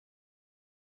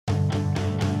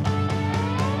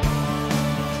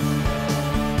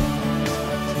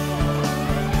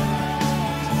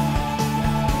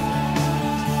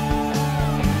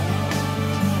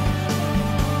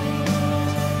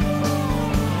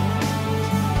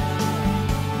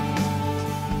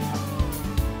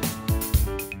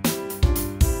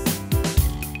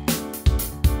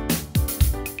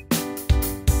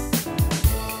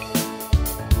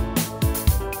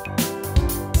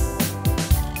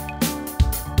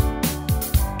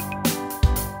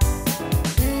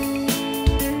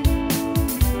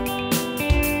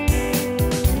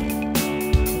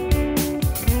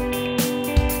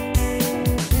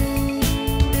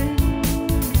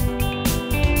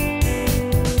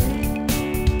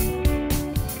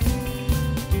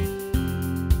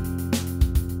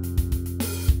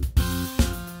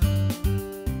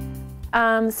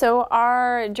So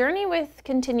our journey with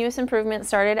continuous improvement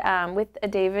started with a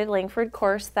David Langford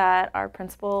course that our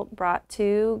principal brought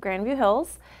to Grandview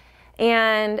Hills.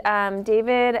 And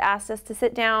David asked us to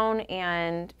sit down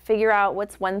and figure out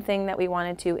what's one thing that we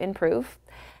wanted to improve.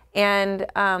 And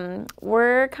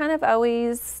we're kind of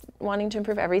always wanting to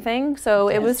improve everything, so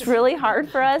it was really hard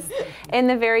for us in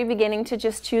the very beginning to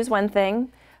just choose one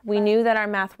thing. We knew that our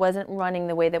math wasn't running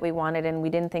the way that we wanted, and we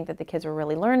didn't think that the kids were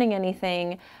really learning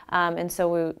anything, and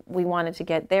so we wanted to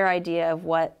get their idea of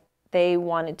what they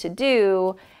wanted to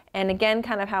do. And again,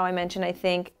 kind of how I mentioned, I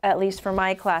think, at least for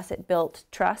my class, it built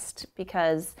trust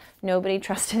because nobody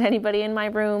trusted anybody in my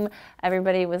room.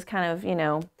 Everybody was kind of, you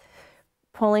know,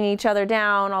 pulling each other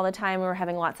down all the time. We were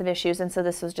having lots of issues, and so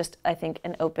this was just, I think,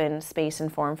 an open space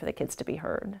and forum for the kids to be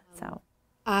heard. So,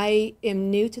 I am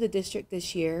new to the district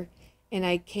this year, and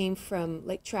I came from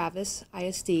Lake Travis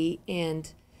ISD,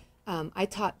 and I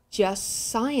taught just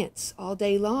science all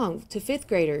day long to fifth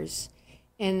graders.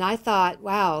 And I thought,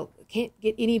 wow, can't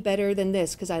get any better than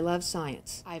this because I love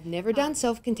science. I've never done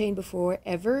self-contained before,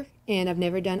 ever, and I've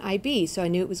never done IB, so I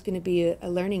knew it was going to be a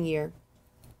learning year.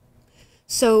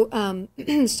 So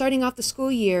starting off the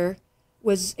school year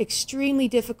was extremely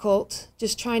difficult,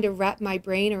 just trying to wrap my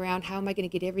brain around how am I going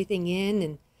to get everything in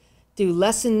and do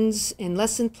lessons and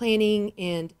lesson planning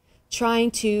and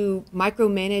trying to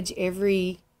micromanage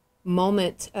every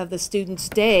moment of the student's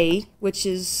day, which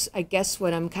is, I guess,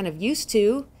 what I'm kind of used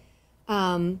to.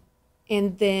 And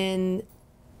then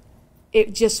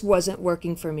it just wasn't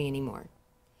working for me anymore.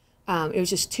 It was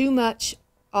just too much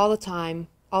all the time,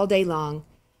 all day long.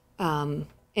 And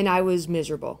I was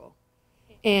miserable.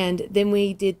 And then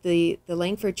we did the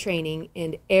Langford training,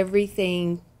 and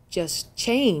everything just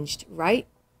changed right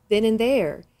then and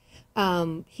there.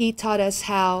 He taught us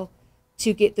how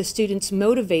to get the students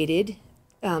motivated,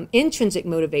 intrinsic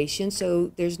motivation,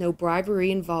 so there's no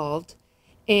bribery involved,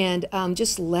 and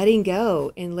just letting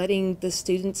go and letting the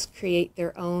students create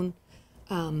their own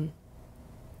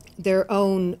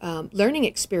learning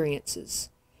experiences.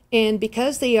 And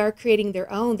because they are creating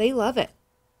their own, they love it.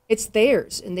 It's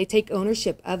theirs, and they take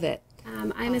ownership of it.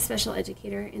 I'm a special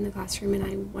educator in the classroom, and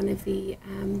I'm one of the,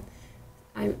 I'm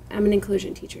an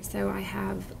inclusion teacher, so I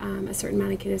have a certain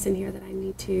amount of kiddos in here that I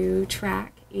need to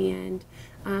track, and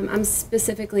I'm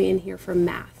specifically in here for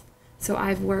math. So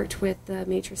I've worked with the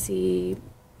matrices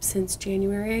since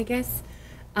January, I guess,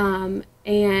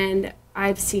 and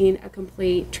I've seen a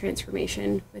complete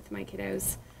transformation with my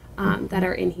kiddos. That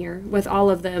are in here, with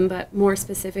all of them, but more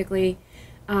specifically,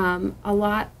 a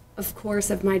lot, of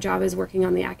course, of my job is working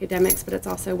on the academics, but it's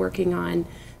also working on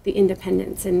the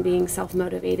independence and being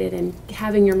self-motivated and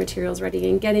having your materials ready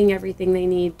and getting everything they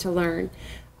need to learn.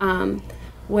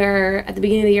 Where at the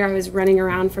beginning of the year I was running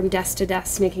around from desk to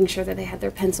desk making sure that they had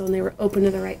their pencil and they were open to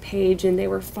the right page and they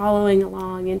were following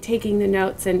along and taking the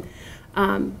notes, and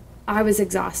I was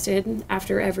exhausted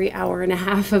after every hour and a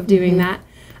half of doing that.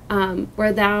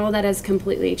 Where now that has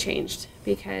completely changed,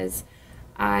 because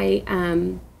I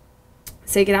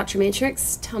say, get out your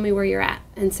matrix, tell me where you're at.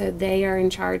 And so they are in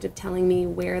charge of telling me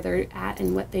where they're at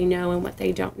and what they know and what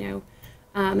they don't know.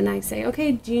 And I say,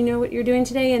 okay, do you know what you're doing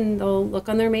today? And they'll look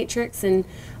on their matrix, and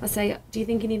I'll say, do you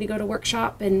think you need to go to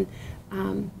workshop? And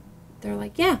they're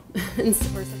like, yeah. And so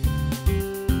forth.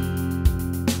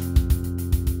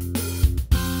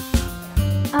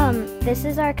 This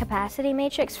is our capacity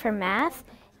matrix for math.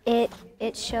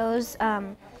 It shows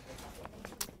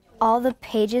all the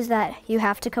pages that you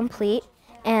have to complete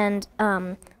and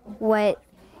what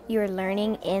you're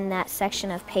learning in that section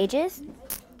of pages.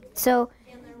 So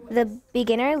the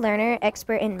beginner, learner,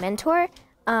 expert, and mentor,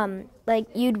 like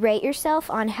you'd rate yourself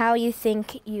on how you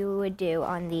think you would do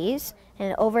on these,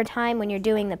 and over time when you're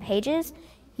doing the pages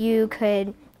you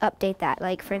could update that.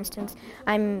 Like for instance,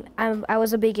 I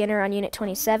was a beginner on unit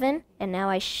 27 and now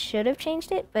I should have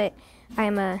changed it, but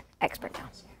I'm an expert now.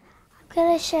 I'm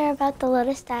going to share about the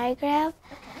lotus diagram.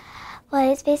 What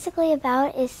it's basically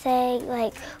about is saying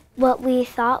like what we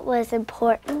thought was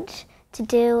important to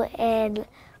do in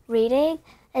reading.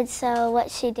 And so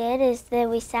what she did is then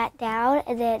we sat down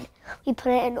and then we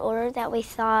put it in order that we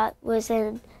thought was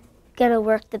going to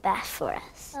work the best for us.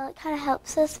 So it kind of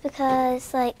helps us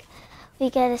because like we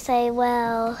get to say,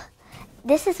 well,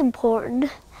 this is important.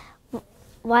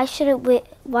 Why should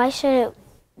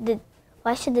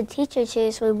the teacher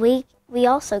choose when we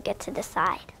also get to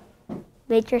decide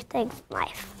major things in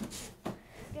life?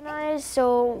 Organized,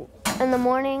 so in the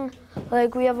morning,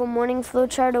 like we have a morning flow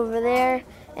chart over there,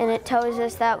 and it tells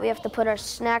us that we have to put our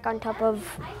snack on top of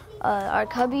our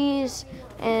cubbies,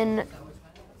 and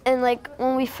like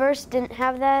when we first didn't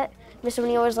have that, Miss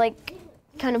O'Neill was like,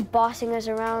 kind of bossing us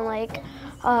around, like,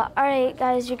 all right,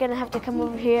 guys, you're gonna have to come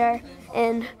over here,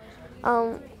 and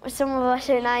some of us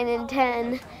are 9 and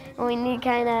 10, and we need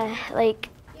kind of like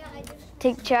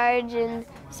take charge, and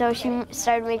so she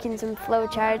started making some flow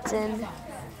charts, and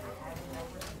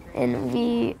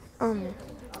we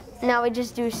now we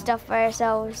just do stuff by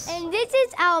ourselves. And this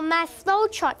is our math flow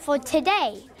chart for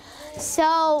today.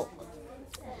 So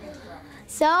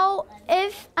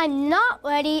if I'm not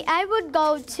ready, I would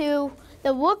go to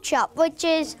the workshop, which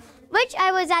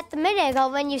I was at the minute ago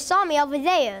when you saw me over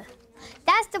there.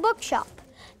 That's the workshop.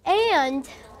 And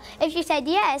if you said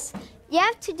yes, you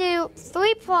have to do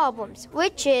 3 problems,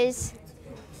 which is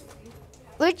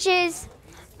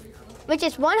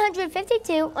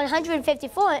 152,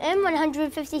 154, and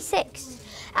 156.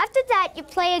 After that, you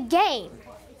play a game.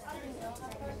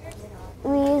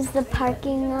 We use the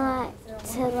parking lot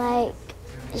to like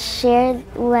share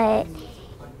what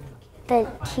the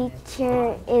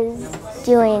teacher is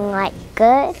doing like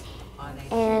good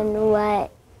and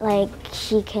what like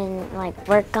she can like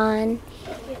work on,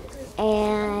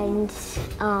 and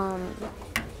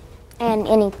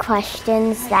any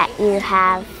questions that you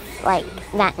have like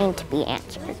that need to be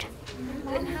answered.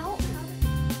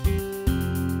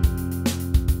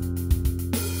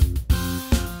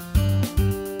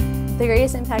 The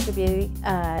greatest impact would be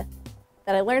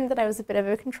that I learned that I was a bit of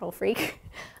a control freak.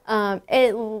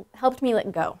 It helped me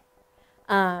let go.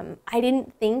 I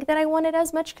didn't think that I wanted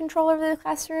as much control over the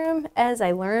classroom as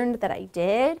I learned that I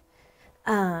did.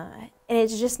 And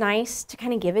it's just nice to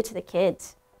kind of give it to the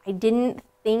kids. I didn't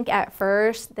think at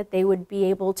first that they would be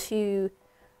able to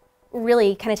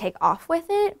really kind of take off with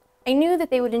it. I knew that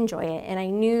they would enjoy it, and I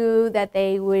knew that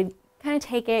they would kind of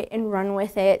take it and run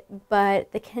with it,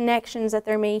 but the connections that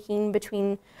they're making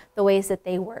between the ways that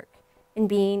they work and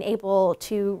being able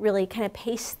to really kind of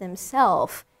pace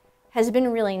themselves has been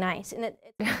really nice. And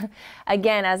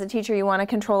Again, as a teacher, you want to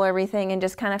control everything and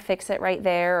just kind of fix it right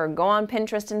there, or go on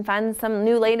Pinterest and find some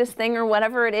new latest thing or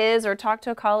whatever it is, or talk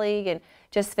to a colleague and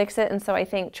just fix it. And so I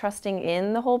think trusting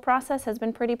in the whole process has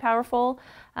been pretty powerful.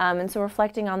 And so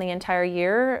reflecting on the entire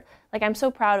year, like, I'm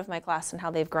so proud of my class and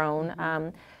how they've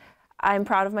grown. I'm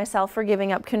proud of myself for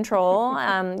giving up control.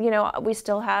 You know, we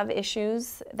still have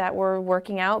issues that we're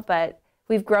working out, but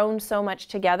we've grown so much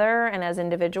together, and as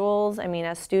individuals, I mean,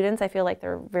 as students, I feel like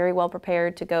they're very well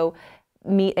prepared to go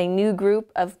meet a new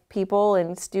group of people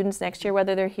and students next year,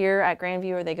 whether they're here at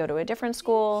Grandview or they go to a different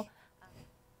school.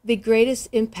 The greatest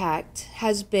impact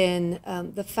has been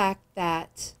the fact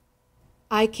that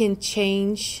I can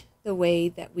change the way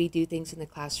that we do things in the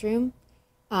classroom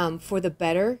for the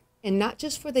better, and not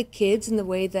just for the kids and the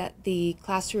way that the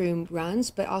classroom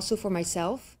runs, but also for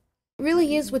myself. It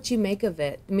really is what you make of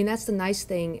it. I mean, that's the nice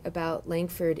thing about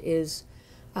Langford is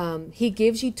he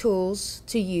gives you tools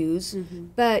to use,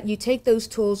 but you take those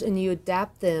tools and you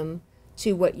adapt them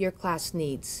to what your class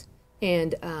needs.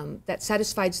 And that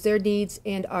satisfies their needs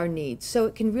and our needs. So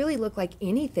it can really look like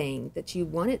anything that you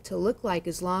want it to look like,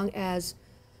 as long as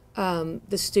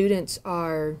the students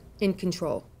are in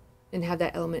control and have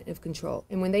that element of control.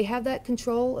 And when they have that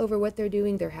control over what they're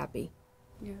doing, they're happy.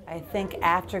 Yeah. I think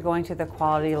after going to the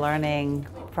quality learning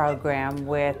program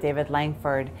with David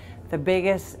Langford, the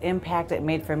biggest impact it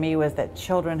made for me was that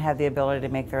children have the ability to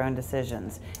make their own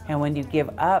decisions. And when you give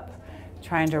up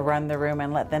trying to run the room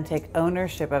and let them take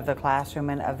ownership of the classroom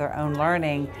and of their own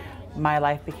learning, my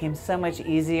life became so much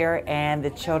easier, and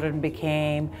the children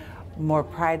became more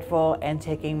prideful and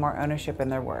taking more ownership in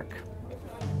their work.